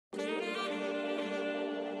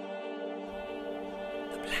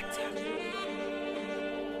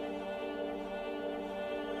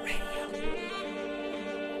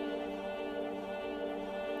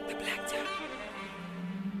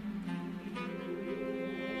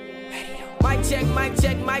Mic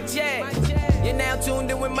check, mic check. You're now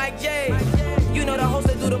tuned in with Mike J. You know the host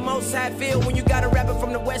that do the most. How I feel when you got a rapper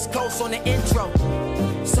from the West Coast on the intro.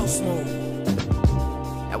 So smooth.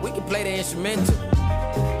 Now we can play the instrumental.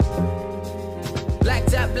 Black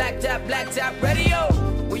top radio.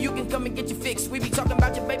 Where you can come and get your fix. We be talking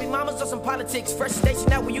about your baby mamas or some politics. Fresh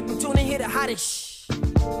station out where you can tune and hear the hottest.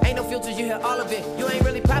 Ain't no filters, you hear all of it. You ain't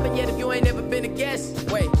really popping yet if you ain't never been a guest.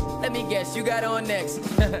 Wait, let me guess, you got on next.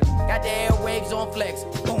 Got the airwaves on flex.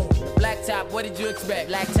 Boom. Black top, what did you expect?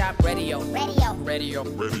 Black top radio. Radio.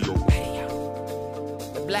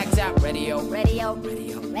 The black top radio. Radio.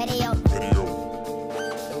 The black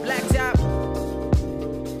top.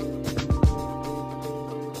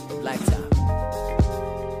 The black top.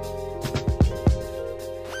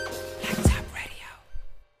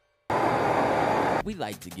 We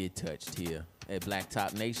like to get touched here at Black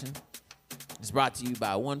Top Nation. It's brought to you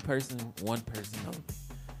by one person only.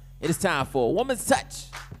 It is time for a woman's touch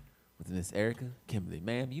with Miss Erica Kimberly.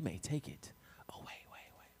 Ma'am, you may take it. Oh, wait.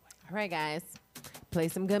 All right, guys. Play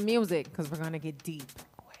some good music because we're going to get deep.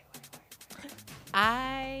 Wait.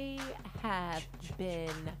 I have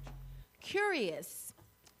been curious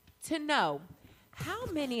to know how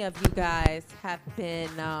many of you guys have been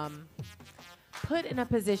put in a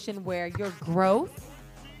position where your growth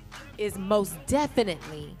is most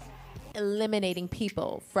definitely eliminating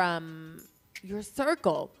people from your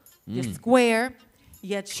circle, your square,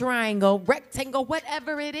 your triangle, rectangle,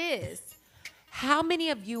 whatever it is. How many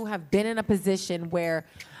of you have been in a position where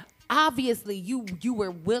obviously you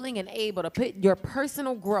were willing and able to put your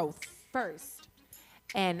personal growth first,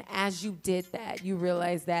 and as you did that, you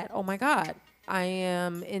realized that, oh my God, I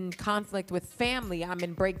am in conflict with family. I'm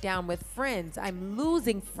in breakdown with friends. I'm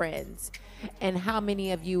losing friends. And how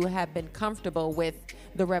many of you have been comfortable with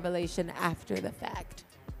the revelation after the fact?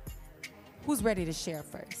 Who's ready to share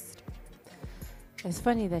first? It's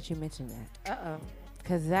funny that you mentioned that. Uh-oh.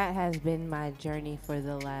 Because that has been my journey for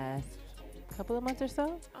the last couple of months or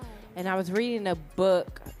so. Oh. And I was reading a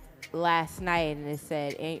book last night, and it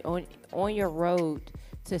said, on your road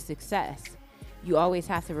to success, you always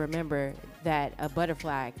have to remember that a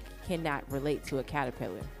butterfly cannot relate to a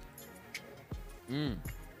caterpillar.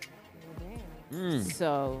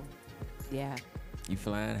 So, yeah. You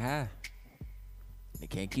flying high. They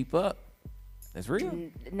can't keep up. That's real.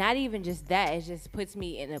 Not even just that. It just puts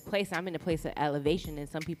me in a place. I'm in a place of elevation, and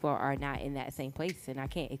some people are not in that same place, and I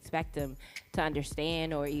can't expect them to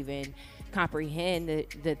understand or even comprehend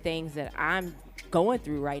the things that I'm going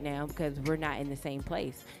through right now because we're not in the same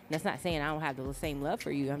place. And that's not saying I don't have the same love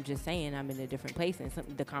for you. I'm just saying I'm in a different place, and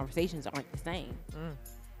the conversations aren't the same.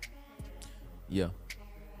 Yeah,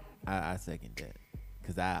 I second that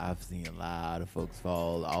because I've seen a lot of folks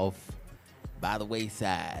fall off by the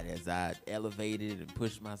wayside as I elevated and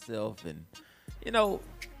pushed myself. And, you know,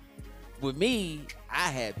 with me, I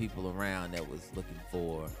had people around that was looking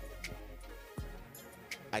for,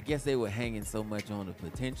 I guess they were hanging so much on the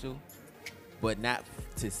potential, but not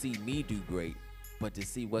to see me do great, but to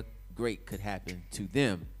see what great could happen to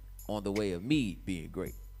them on the way of me being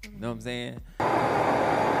great. You know what I'm saying?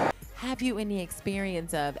 Have you any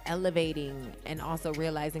experience of elevating and also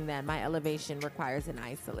realizing that my elevation requires an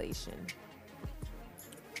isolation?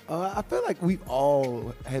 I feel like we've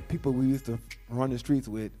all had people we used to run the streets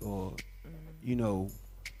with, or, you know,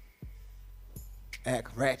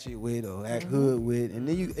 act ratchet with, or act hood with, and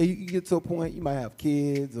then you get to a point you might have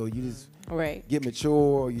kids, or you just get mature,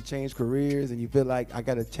 or you change careers, and you feel like I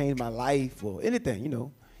got to change my life, or anything. You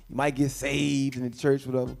know, you might get saved in the church,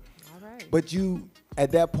 whatever. All right. But you,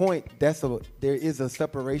 at that point, there is a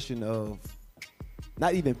separation of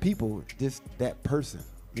not even people, just that person.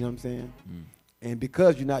 You know what I'm saying? And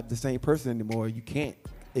because you're not the same person anymore, you can't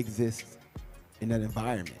exist in that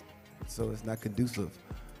environment. So it's not conducive.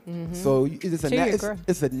 So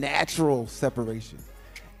it's a natural separation.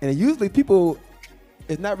 And usually people,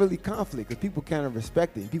 it's not really conflict because people kind of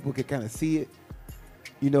respect it. People can kind of see it.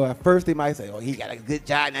 You know, at first they might say, oh, he got a good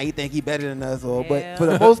job. Now he think he better than us. Or, but for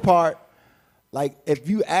the most part, like if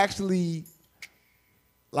you actually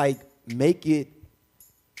like make it,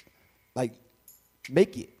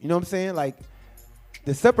 you know what I'm saying? Like,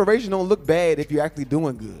 the separation don't look bad if you're actually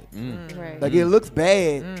doing good. Right. Like it looks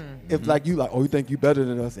bad if like you like, oh, you think you better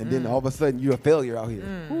than us, and then all of a sudden you're a failure out here.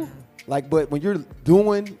 Like, but when you're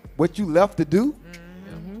doing what you left to do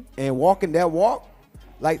and walking that walk,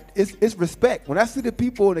 like it's respect. When I see the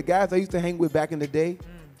people and the guys I used to hang with back in the day,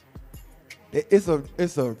 it's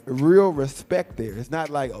a real respect there. It's not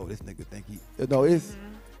like, oh, this nigga think he. No, it's.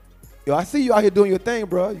 Yo, I see you out here doing your thing,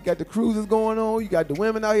 bro. You got the cruises going on. You got the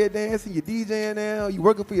women out here dancing. You DJing now. You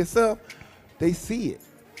working for yourself. They see it.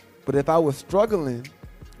 But if I was struggling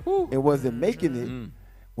and wasn't making it,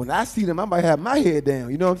 when I see them, I might have my head down.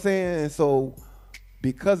 You know what I'm saying? And so,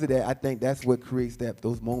 because of that, I think that's what creates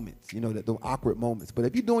those moments. You know, those awkward moments. But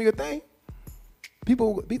if you're doing your thing,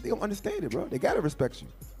 people they don't understand it, bro. They gotta respect you.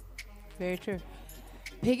 Very true.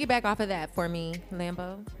 Piggyback off of that for me,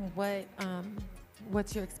 Lambo.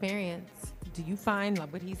 What's your experience? Do you find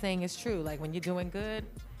like what he's saying is true? Like when you're doing good,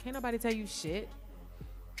 can't nobody tell you shit.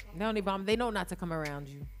 They know not to come around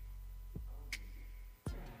you.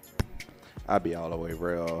 I'll be all the way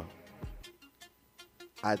real.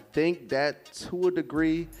 I think that to a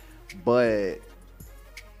degree, but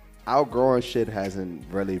outgrowing shit hasn't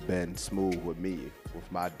really been smooth with me, with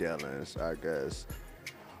my dealings, I guess.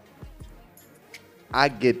 I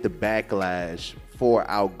get the backlash for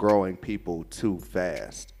outgrowing people too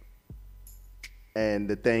fast. And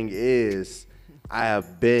the thing is, I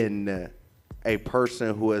have been a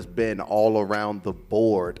person who has been all around the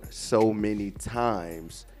board so many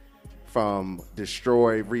times, from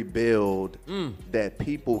destroy, rebuild, that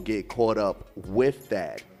people get caught up with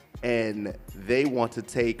that. And they want to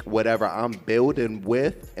take whatever I'm building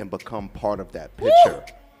with and become part of that picture.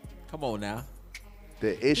 Come on now.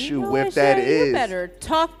 The issue You know with what, that Shay? is, you better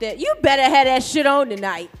talk that. You better have that shit on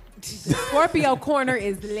tonight. Scorpio Corner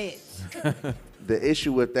is lit. the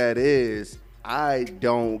issue with that is, I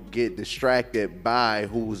don't get distracted by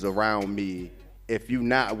who's around me. If you're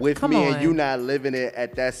not with Come me on. and you're not living it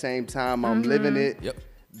at that same time I'm living it, Yep.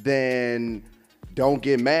 then don't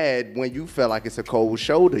get mad when you feel like it's a cold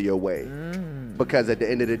shoulder your way. Because at the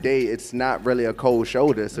end of the day, it's not really a cold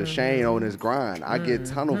shoulder. It's a Shane on his grind. I get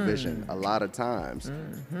tunnel vision a lot of times.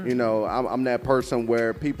 You know, I'm that person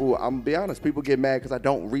where people, I'm gonna be honest, people get mad because I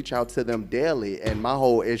don't reach out to them daily. And my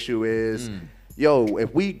whole issue is, yo,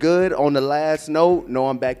 if we good on the last note, no,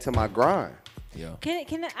 I'm back to my grind. Yeah.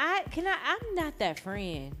 I'm not that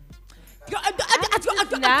friend. I'm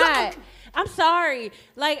I'm not. I'm sorry.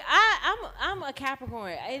 Like I'm a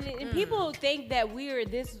Capricorn, and people think that we're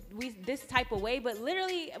this type of way. But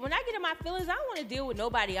literally, when I get in my feelings, I don't want to deal with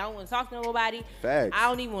nobody. I don't want to talk to nobody. Facts. I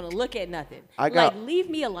don't even want to look at nothing. Like, leave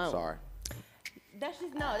me alone. Sorry.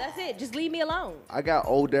 That's it. Just leave me alone. I got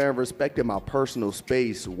older and respected my personal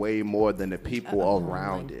space way more than the people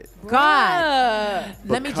around it. God.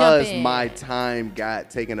 Let me jump Because in. my time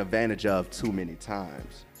got taken advantage of too many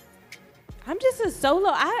times. I'm just a solo.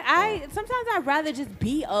 I sometimes I'd rather just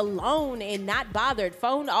be alone and not bothered.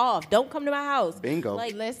 Phone off. Don't come to my house. Bingo.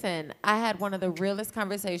 Like, Listen, I had one of the realest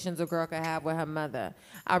conversations a girl could have with her mother.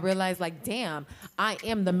 I realized, like, damn, I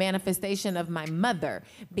am the manifestation of my mother,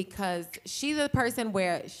 because she's a person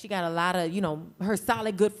where she got a lot of, her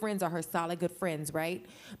solid good friends are her solid good friends, right?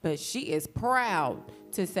 But she is proud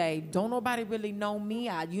to say, don't nobody really know me.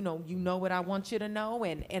 You know what I want you to know,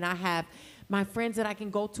 and I have my friends that I can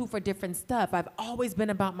go to for different stuff. I've always been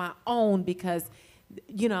about my own because,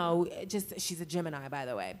 she's a Gemini, by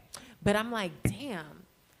the way. But I'm like, damn,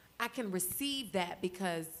 I can receive that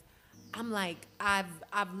because I'm like, I've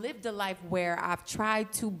lived a life where I've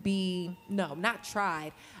tried to be, not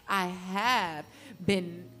tried. I have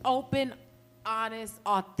been open, honest,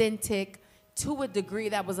 authentic, to a degree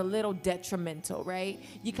that was a little detrimental, right?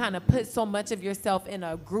 You kind of put so much of yourself in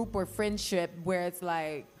a group or friendship where it's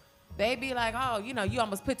like, they be like, oh, you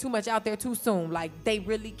almost put too much out there too soon. Like, they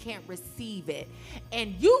really can't receive it.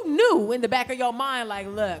 And you knew in the back of your mind, like,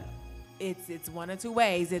 look, it's one of two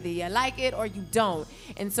ways. Either you like it or you don't.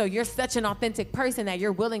 And so you're such an authentic person that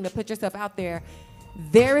you're willing to put yourself out there.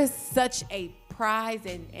 There is such a prize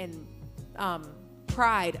and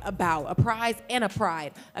pride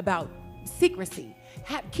about secrecy.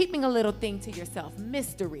 Keeping a little thing to yourself,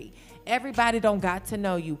 mystery. Everybody don't got to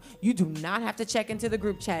know you. You do not have to check into the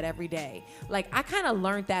group chat every day. Like, I kind of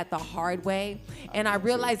learned that the hard way, and I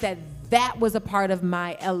realized that was a part of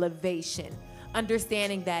my elevation.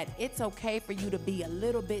 Understanding that it's okay for you to be a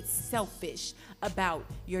little bit selfish about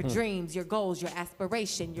your dreams, your goals, your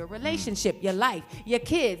aspiration, your relationship, your life, your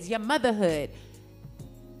kids, your motherhood.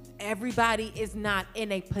 Everybody is not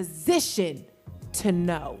in a position to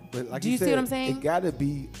know. But like Do you said, see what I'm saying? It gotta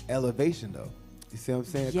be elevation though. You see what I'm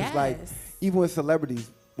saying? 'Cause Yes. like, even with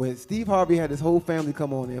celebrities, when Steve Harvey had his whole family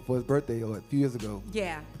come on there for his birthday or a few years ago,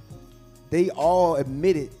 Yeah. they all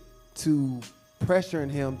admitted to pressuring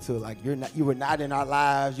him to, like, you were not in our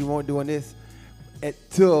lives, you weren't doing this,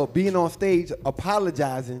 to being on stage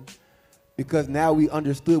apologizing because now we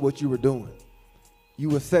understood what you were doing. You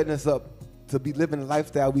were setting us up to be living the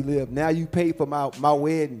lifestyle we live. Now you paid for my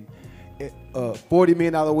wedding, $40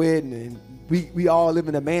 million wedding, and we all live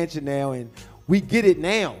in a mansion now, and we get it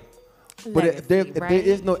now. But if there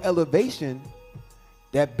is no elevation,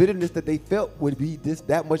 that bitterness that they felt would be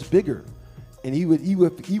that much bigger, and he would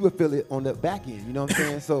feel it on the back end. You know what I'm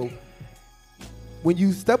saying? So when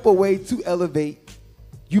you step away to elevate,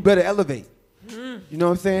 you better elevate. You know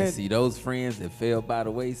what I'm saying? And see, those friends that fell by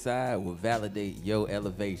the wayside will validate your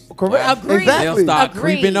elevation. Correct. Agreed. Exactly. They'll start Agreed.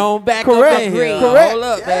 creeping on back Correct. up in here. Correct. Hold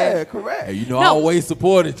up, Yeah, man. correct. Hey, I No. always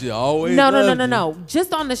supported you. Always No. loved you.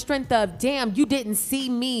 Just on the strength of, damn, you didn't see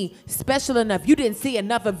me special enough. You didn't see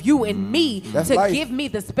enough of you in me That's to life. give me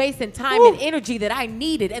the space and time and energy that I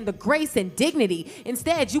needed and the grace and dignity.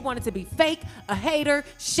 Instead, you wanted to be fake, a hater,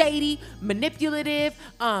 shady, manipulative,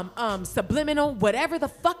 subliminal, whatever the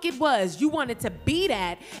fuck it was. You wanted to be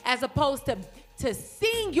that as opposed to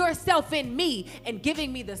seeing yourself in me and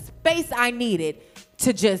giving me the space I needed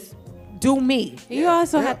to just do me. You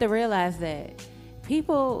also have to realize that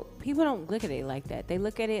people don't look at it like that. They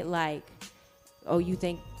look at it like, oh, you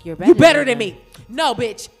think you're better. You better than me. No,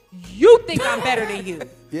 bitch. You think I'm better than you.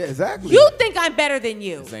 Yeah, exactly. You think I'm better than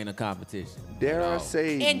you. This ain't a competition. Dare I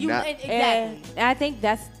say And you not, exactly. And I think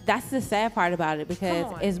that's the sad part about it, because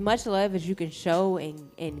Come on. as much love as you can show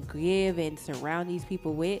and give and surround these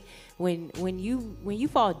people with, when you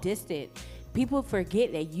fall distant, people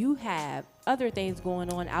forget that you have other things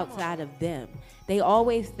going on outside of them. They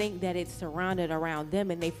always think that it's surrounded around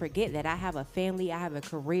them, and they forget that I have a family, I have a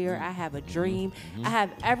career, I have a dream, I have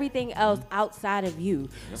everything else outside of you.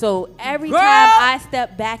 So every time I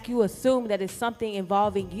step back, you assume that it's something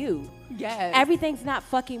involving you. Yes. Everything's not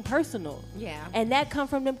fucking personal. Yeah. And that come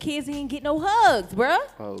from them kids who didn't get no hugs, bruh.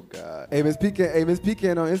 oh God. Hey, Miss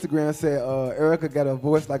Pecan on Instagram said Erica got a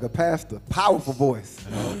voice like a pastor. Powerful voice.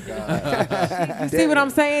 You see what I'm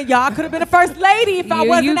saying? Y'all could have been a first lady if I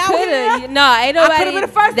wasn't out here. No, ain't nobody. I could have been a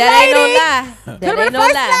first that lady. ain't no lie. Could have been a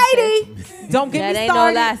first lady. Don't get That me ain't no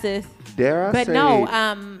started. lie, sis. Dare I But say no,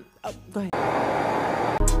 go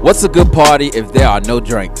ahead. What's a good party if there are no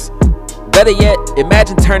drinks? Better yet,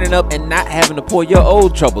 imagine turning up and not having to pour your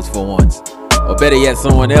old troubles for once. Or better yet,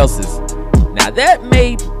 someone else's. Now that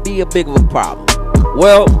may be a big of a problem.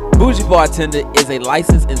 Well, Bougie Bartender is a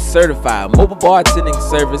licensed and certified mobile bartending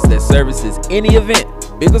service that services any event,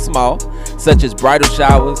 big or small, such as bridal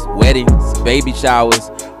showers, weddings, baby showers,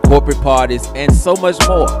 corporate parties, and so much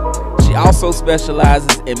more. She also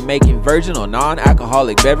specializes in making virgin or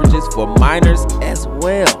non-alcoholic beverages for minors as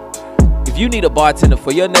well. If you need a bartender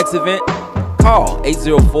for your next event, call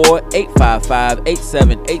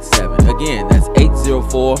 804-855-8787. Again, that's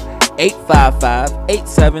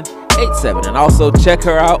 804-855-8787. And also check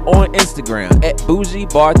her out on Instagram at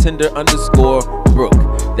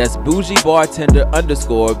bougie_bartender_brook. That's bougie_bartender_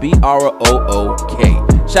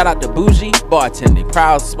 BROOK. Shout out to Bougie Bartending,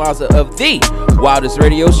 proud sponsor of the wildest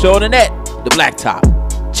radio show on the net, The Blacktop.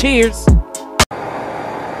 Cheers.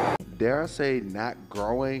 Dare I say not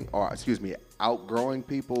growing, or excuse me, outgrowing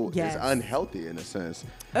people Yes. is unhealthy in a sense.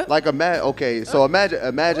 Like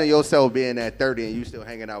imagine yourself being at 30 and you still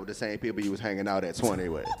hanging out with the same people you was hanging out at 20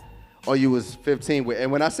 with. Or you was 15 with.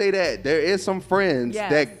 And when I say that, there is some friends Yes.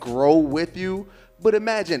 that grow with you. But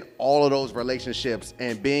imagine all of those relationships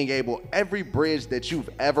and being able, every bridge that you've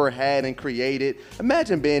ever had and created,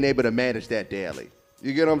 imagine being able to manage that daily.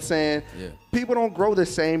 You get what I'm saying? Yeah. People don't grow the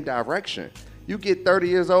same direction. You get 30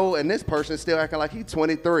 years old and this person's still acting like he's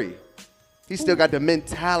 23. He still got the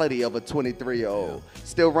mentality of a 23-year-old.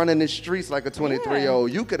 Still running the streets like a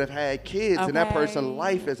 23-year-old. You could have had kids and that Okay. person's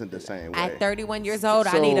life isn't the same way. At 31 years old,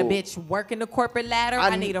 I need a So- bitch working the corporate ladder.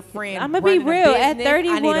 I need a friend. I'ma be running a real, at business. I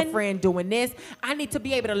need a 31 friend doing this. I need to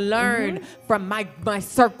be able to learn from my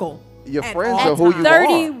circle. Your at friends all are who you times. are.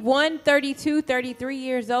 31, 32, 33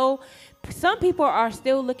 years old. Some people are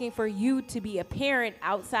still looking for you to be a parent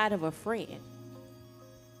outside of a friend.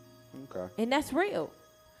 Okay. And that's real.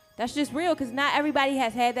 That's just real, because not everybody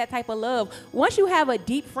has had that type of love. Once you have a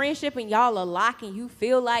deep friendship and y'all are locked and you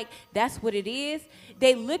feel like that's what it is,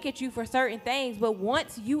 they look at you for certain things. But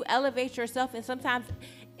once you elevate yourself, and sometimes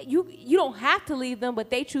you don't have to leave them,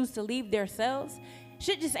 but they choose to leave themselves,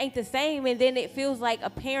 shit just ain't the same. And then it feels like a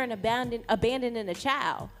parent abandoning a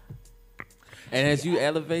child. And as you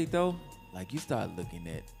elevate, though, like you start looking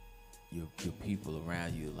at your people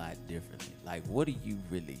around you a lot differently. Like, what are you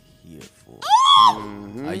really here for?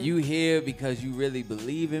 Are you here because you really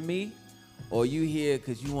believe in me? or you here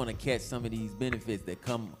because you want to catch some of these benefits that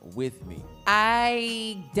come with me?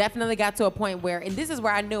 I definitely got to a point where, and this is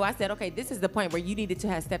where I knew, I said, okay, this is the point where you needed to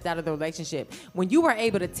have stepped out of the relationship. When you were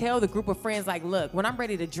able to tell the group of friends, like, look, when I'm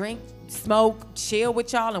ready to drink, smoke, chill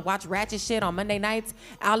with y'all and watch ratchet shit on Monday nights,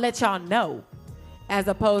 I'll let y'all know. As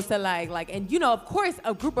opposed to like, and you know, of course,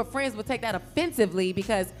 a group of friends will take that offensively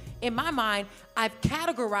because in my mind, I've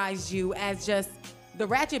categorized you as just the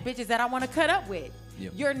ratchet bitches that I want to cut up with.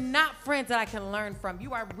 Yep. You're not friends that I can learn from.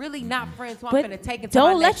 You are really not friends who I'm going to take into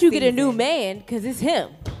my don't next let you season. get a new man because it's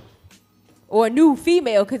him, or a new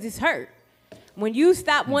female because it's her. When you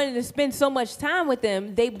stop wanting to spend so much time with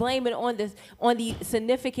them, they blame it on the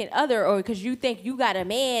significant other, or because you think you got a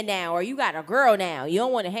man now or you got a girl now. You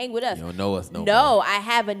don't want to hang with us. You don't know us no more. No, I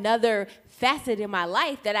have another facet in my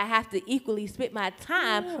life that I have to equally spend my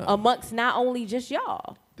time amongst not only just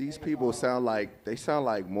y'all. These people sound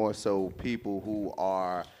like more so people who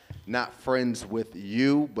are not friends with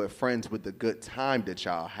you, but friends with the good time that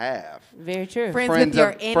y'all have. Very true. Friends with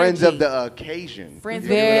your energy. Friends of the occasion. Friends you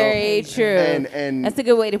know? Very true. And that's a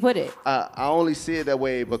good way to put it. I only see it that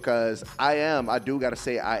way because I do gotta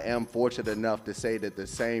say I am fortunate enough to say that the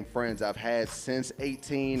same friends I've had since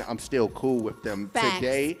 18, I'm still cool with them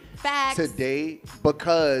today. Facts. Today,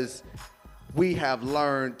 because we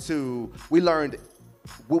learned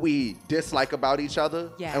what we dislike about each other,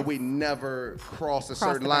 yes. and we never cross a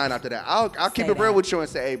certain line after that. I'll keep it real that. with you and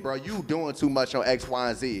say, hey, bro, you doing too much on X, Y,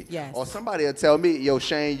 and Z. Yes. Or somebody will tell me, yo,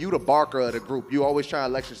 Shane, you the barker of the group. You always try to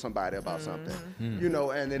lecture somebody about something. You know,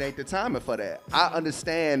 and it ain't the timing for that. I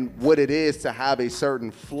understand what it is to have a certain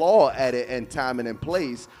flaw at it and timing and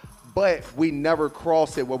place, but we never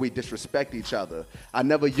cross it where we disrespect each other. I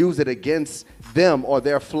never use it against them or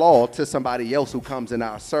their flaw to somebody else who comes in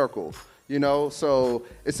our circle. You know, so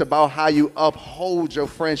it's about how you uphold your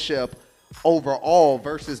friendship overall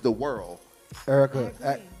versus the world. Erica,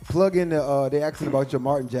 plug in the, they asking about your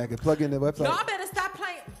Martin jacket. Plug in the website. No, I better stop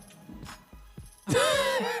playing.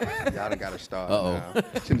 Y'all done got to start Uh-oh. now.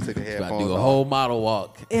 Shouldn't take the About to headphones do a off. whole model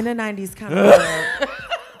walk. In a 90s kind of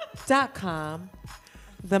world.com.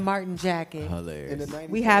 The Martin jacket. Hilarious. In the 90s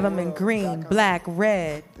We have them in green, black,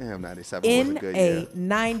 red. Damn, 97 was a In good a year.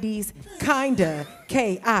 90s kinda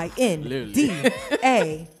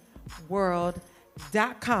KINDA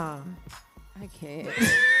world.com. I can't.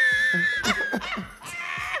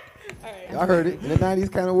 Y'all heard it. In the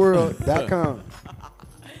 90s kind of world.com.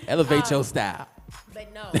 Elevate your style.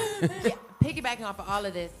 But no, yeah, piggybacking off of all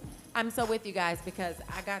of this, I'm so with you guys because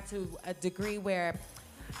I got to a degree where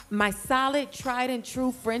my solid, tried and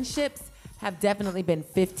true friendships have definitely been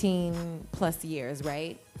 15 plus years,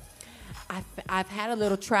 right? I've had a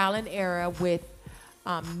little trial and error with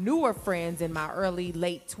newer friends in my early,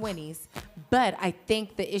 late 20s. But I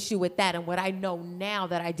think the issue with that and what I know now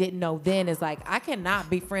that I didn't know then is like, I cannot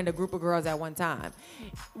befriend a group of girls at one time.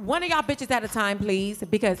 One of y'all bitches at a time, please.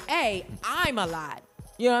 Because A, I'm a lot.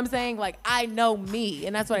 You know what I'm saying? Like, I know me.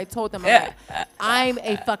 And that's what I told them. I'm like, I'm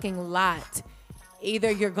a fucking lot.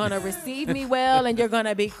 Either you're going to receive me well and you're going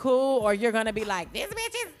to be cool, or you're going to be like, this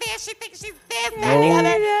bitch is this, she thinks she's this, that, the other.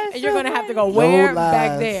 And you're going to have to go where?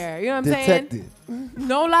 Back there. You know what I'm detected. saying?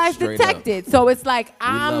 No lies Straight detected. So it's like,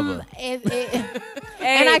 love her. and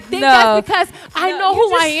I think that's because I know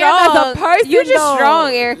who I am as a person. You just though.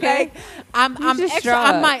 strong, Erica. Like, I'm just extra. strong.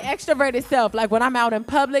 I'm my extroverted self. Like when I'm out in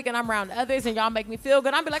public and I'm around others and y'all make me feel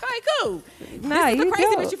good, I'm be like, all right, cool. Nah, This is the you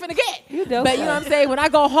crazy dope. bitch you finna get. You dope, But you know though. what I'm saying? When I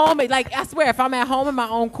go home, like I swear, if I'm at home in my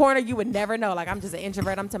own corner, you would never know. Like I'm just an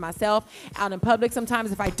introvert. I'm to myself. Out in public,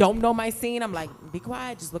 sometimes if I don't know my scene, I'm like, be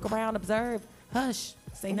quiet, just look around, observe, hush.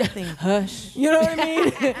 Say nothing. Hush. You know what I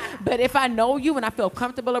mean? But if I know you and I feel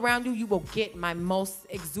comfortable around you, you will get my most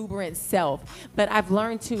exuberant self. But I've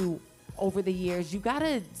learned to, over the years, you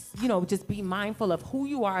gotta, just be mindful of who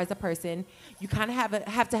you are as a person. You kind of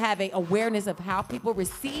have to have a awareness of how people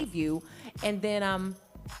receive you, and then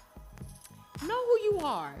know who you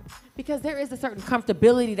are, because there is a certain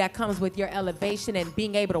comfortability that comes with your elevation and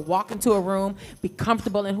being able to walk into a room, be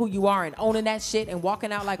comfortable in who you are and owning that shit and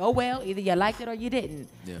walking out like, oh well, either you liked it or you didn't.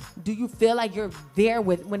 Yeah. Do you feel like you're there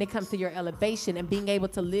when it comes to your elevation and being able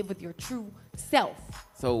to live with your true self?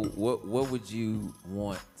 So what would you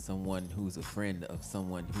want someone who's a friend of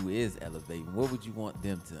someone who is elevating? What would you want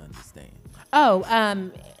them to understand? Oh,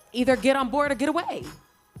 either get on board or get away.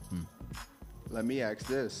 Let me ask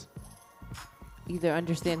this. Either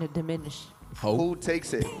understand or diminish. Who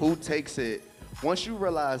takes it? Who takes it? Once you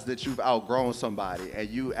realize that you've outgrown somebody and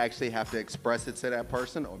you actually have to express it to that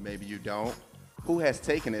person, or maybe you don't, who has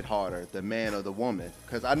taken it harder, the man or the woman?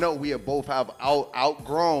 Because I know we have both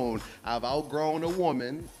outgrown. I've outgrown a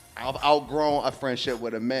woman. I've outgrown a friendship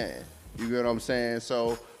with a man. You get what I'm saying?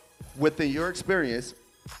 So, within your experience,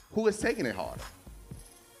 who is taking it harder?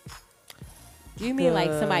 Do you mean like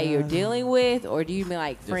somebody you're dealing with, or do you mean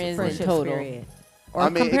like friends in total? Period. Or I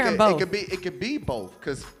mean, comparing both. It could be both.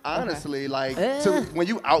 Because honestly, like, when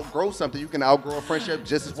you outgrow something, you can outgrow a friendship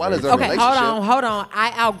just as well as a relationship. Hold on.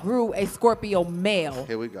 I outgrew a Scorpio male.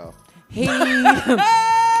 Here we go. He,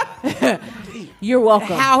 You're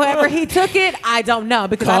welcome. however he took it, I don't know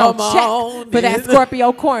because I don't check for that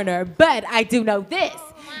Scorpio corner. But I do know this.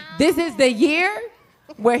 This is the year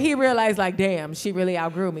where he realized, like, damn, she really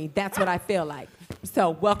outgrew me. That's what I feel like.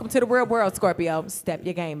 So welcome to the real world, Scorpio. Step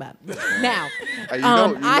your game up. Now,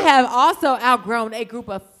 I have also outgrown a group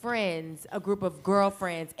of friends, a group of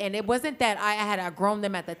girlfriends. And it wasn't that I had outgrown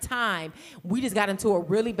them at the time. We just got into a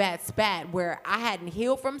really bad spat where I hadn't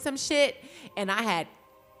healed from some shit. And I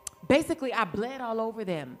bled all over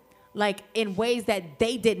them. Like in ways that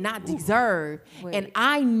they did not deserve. Wait. And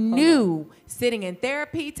I knew sitting in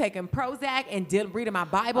therapy, taking Prozac and reading my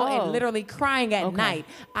Bible and literally crying at night.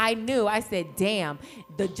 I said, damn,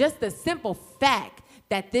 just the simple fact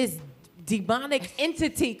that this demonic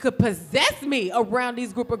entity could possess me around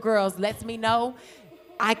these group of girls lets me know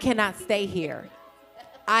I cannot stay here.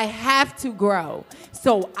 I have to grow.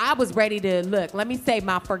 So I was ready to look. Let me say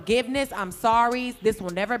my forgiveness. I'm sorry. This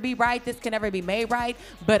will never be right. This can never be made right.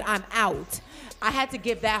 But I'm out. I had to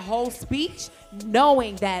give that whole speech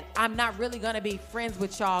knowing that I'm not really going to be friends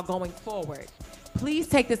with y'all going forward. Please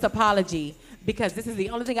take this apology because this is the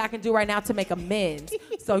only thing I can do right now to make amends.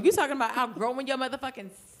 So you talking about outgrowing your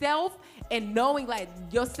motherfucking self and knowing like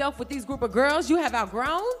yourself with these group of girls you have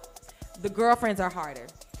outgrown? The girlfriends are harder.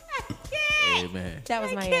 Amen. That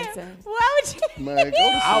was my answer. Why would you? Man, go to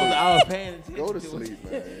sleep. I was paying attention. Go to sleep,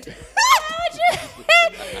 man.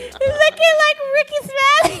 You're looking like Ricky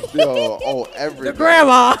Smiley. Yo, everything. The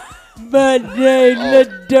grandma.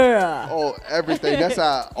 Everything. That's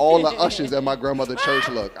how all the ushers at my grandmother's church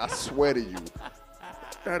look. I swear to you.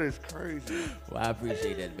 That is crazy. Well, I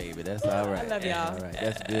appreciate that, baby. That's all right. I love y'all. All right.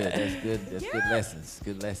 That's good. That's good. That's good lessons.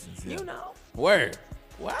 Good lessons. Yeah. You know. Word.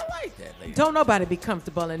 Well, I like that, lady. Don't nobody be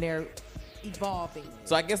comfortable in their evolving.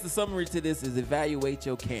 So I guess the summary to this is evaluate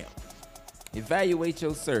your camp. Evaluate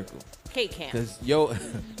your circle. Cake camp. Because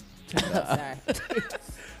Sorry.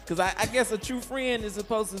 Because I guess a true friend is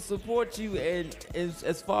supposed to support you and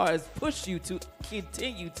as far as push you to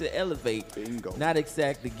continue to elevate. Bingo. Not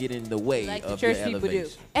exactly get in the way Like the of your church people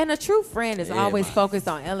elevation. do. And a true friend is Yeah, always man. focused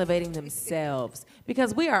on elevating themselves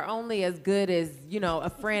because we are only as good as, a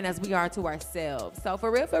friend as we are to ourselves. So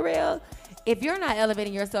for real, if you're not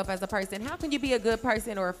elevating yourself as a person, how can you be a good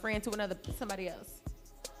person or a friend to somebody else?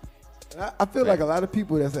 I feel like a lot of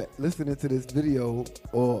people that's listening to this video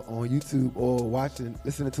or on YouTube or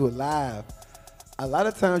listening to it live, a lot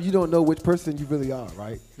of times you don't know which person you really are,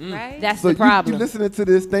 right? Right? That's So the problem. you listening to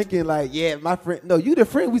this thinking like, yeah, my friend. No, you the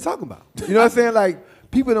friend we talking about. You know what I'm saying?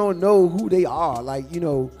 Like, people don't know who they are. Like,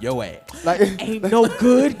 Yo ass. like Ain't no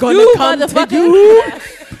good gonna You come to motherfucker. you.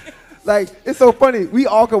 like it's so funny. We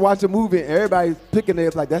all can watch a movie and everybody's picking it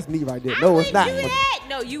up like that's me right there. No, it's not. Do that?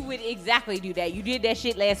 No, you would exactly do that. You did that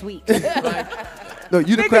shit last week. No,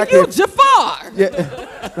 you the Nigga, you crackhead. Jafar.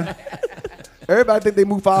 Yeah. Everybody think they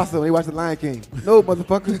move faster when they watch The Lion King. No,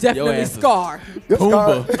 motherfucker. Definitely ass is- Scar. Your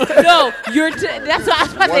Scar- Pumbaa. No, that's what I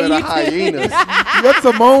was about to One say. of the You hyenas. Your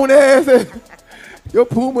Timon ass. Your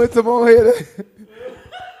Puma and Timon head.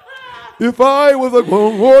 If I was a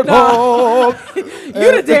warthog.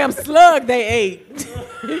 You the damn slug they ate.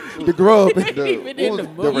 The grub. The You,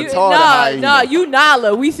 retarded hyena. no, you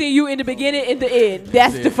Nala. We see you in the beginning and the end.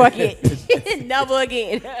 That's the fuck it. Never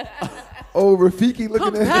again. Oh, Rafiki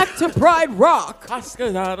Come looking at back to Pride Rock.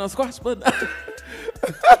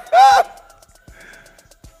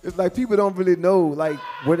 It's like people don't really know like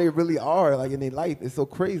where they really are like in their life. It's so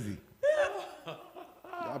crazy.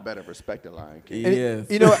 Y'all better respect the Lion King. And Yes.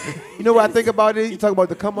 You know what I think about it? You talk about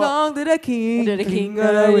the come up. Long to the king. To the king of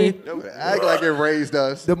the way. Yo, act like it raised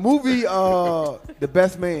us. The movie The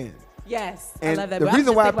Best Man. Yes, And I love that. the But I reason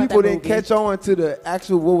just why think about people that didn't movie. catch on to the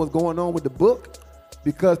actual what was going on with the book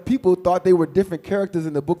because people thought they were different characters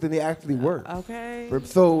in the book than they actually were. Okay.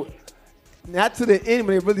 So not to the end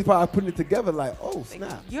when they really probably putting it together like, oh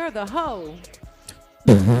snap. You're the hoe.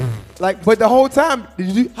 Like, but the whole time,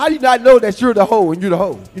 how do you not know that you're the hoe and you're the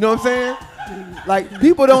hoe? You know what I'm saying? Like,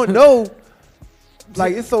 people don't know.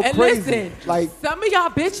 Like, it's so And crazy. listen, Like, some of y'all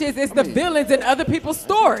bitches is the villains in other people's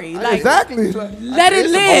story. Like, exactly. Like, let I it did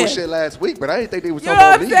some live. bullshit last week, but I didn't think they was You know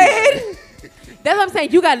talking what I'm about these. saying? That's what I'm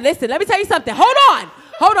saying. You gotta listen. Let me tell you something.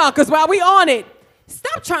 Hold on, because while we on it,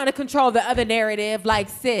 stop trying to control the other narrative. Like,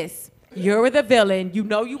 sis, You're the villain. You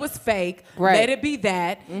know you was fake. Right. Let it be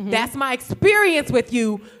that. That's my experience with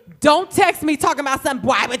you. Don't text me talking about something.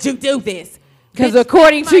 Why would you do this? Because Bitch,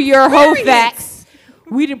 according that's to my your whole experience. facts,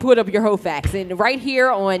 we didn't put up your whole facts. And right here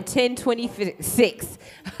on 10/26.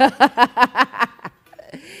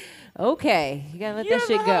 Okay. You got to let that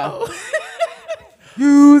shit go.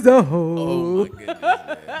 Use a hoe. Oh my goodness.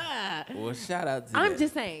 Man. Well, shout out to I'm that.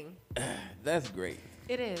 just saying. That's great.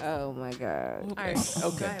 It is. Oh, my God. All right. Go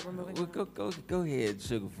Okay. ahead, we're moving Well, on. go ahead,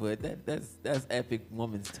 Sugarfoot. That's epic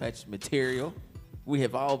woman's touch material. We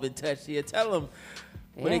have all been touched here. Tell them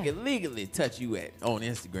where they Yeah. can legally touch you at on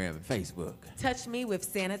Instagram and Facebook. Touch me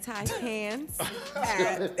with sanitized hands.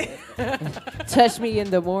 Touch me in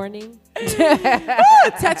the morning.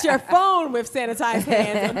 Touch your phone with sanitized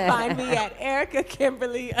hands and find me at Erica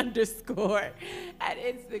Kimberly _ at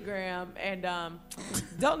Instagram. And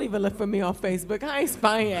don't even look for me on Facebook. I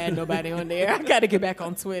ain't at nobody on there. I got to get back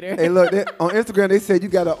on Twitter. Hey, look, on Instagram they said you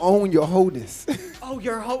gotta own your wholeness. Oh,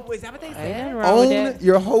 your hoe. Is that what they Ain't said? nothing wrong with Own that.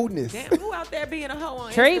 your wholeness. Damn, who out there being a hoe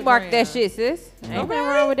on Trademark Instagram? that shit, sis. Ain't nothing Okay.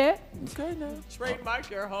 wrong with that. Okay, now. Trademark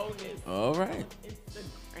your wholeness. All right.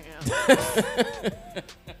 Instagram.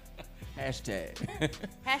 Hashtag.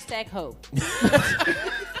 Hashtag hoe.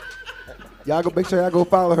 Y'all go make sure y'all go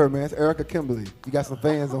follow her, man. It's Erica Kimberly. You got some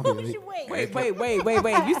fans on here. Wait.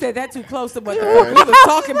 You said that too close to what the fuck we was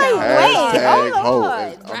talking about. Hashtag oh, hoe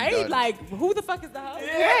Lord. is- I'm Right? done. Like, who the fuck is the hoe?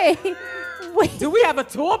 Hey, wait Do we have a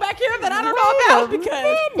tour back here that I don't know about? a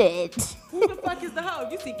Because minute. who the fuck is the hoe?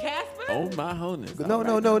 You see Casper? Oh my wholeness. No, All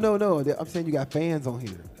no, right. no. I'm saying you got fans on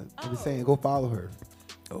here. I'm just saying, go follow her.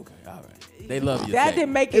 Okay, all right. They love you. That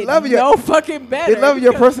didn't make They it love your- no fucking better. They love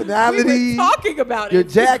your because personality. We were talking about Your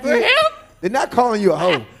Instagram. jacket. They're not calling you a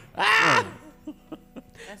hoe.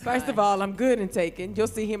 First of all, I'm good in taking. You'll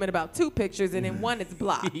see him in about 2 pictures, and then one is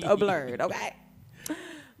blocked or blurred. Okay.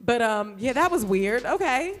 But yeah, that was weird.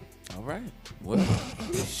 Okay. All right. Well,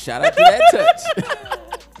 shout out to that touch.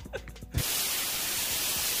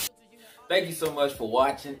 Thank you so much for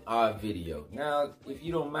watching our video. Now, if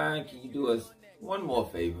you don't mind, can you do us one more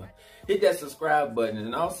favor? Hit that subscribe button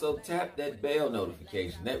and also tap that bell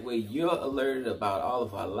notification. That way you're alerted about all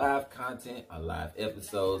of our live content, our live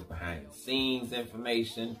episodes, behind the scenes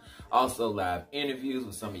information, also live interviews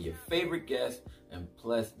with some of your favorite guests, and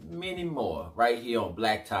plus many more right here on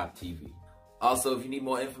Blacktop TV. Also, if you need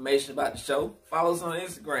more information about the show, follow us on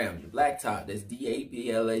Instagram, The Blacktop. That's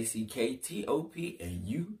DABLACKTOP, and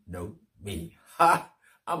you know me. Ha!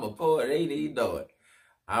 I'm a poet, ain't even know it.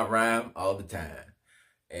 I rhyme all the time.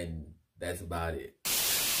 And that's about it.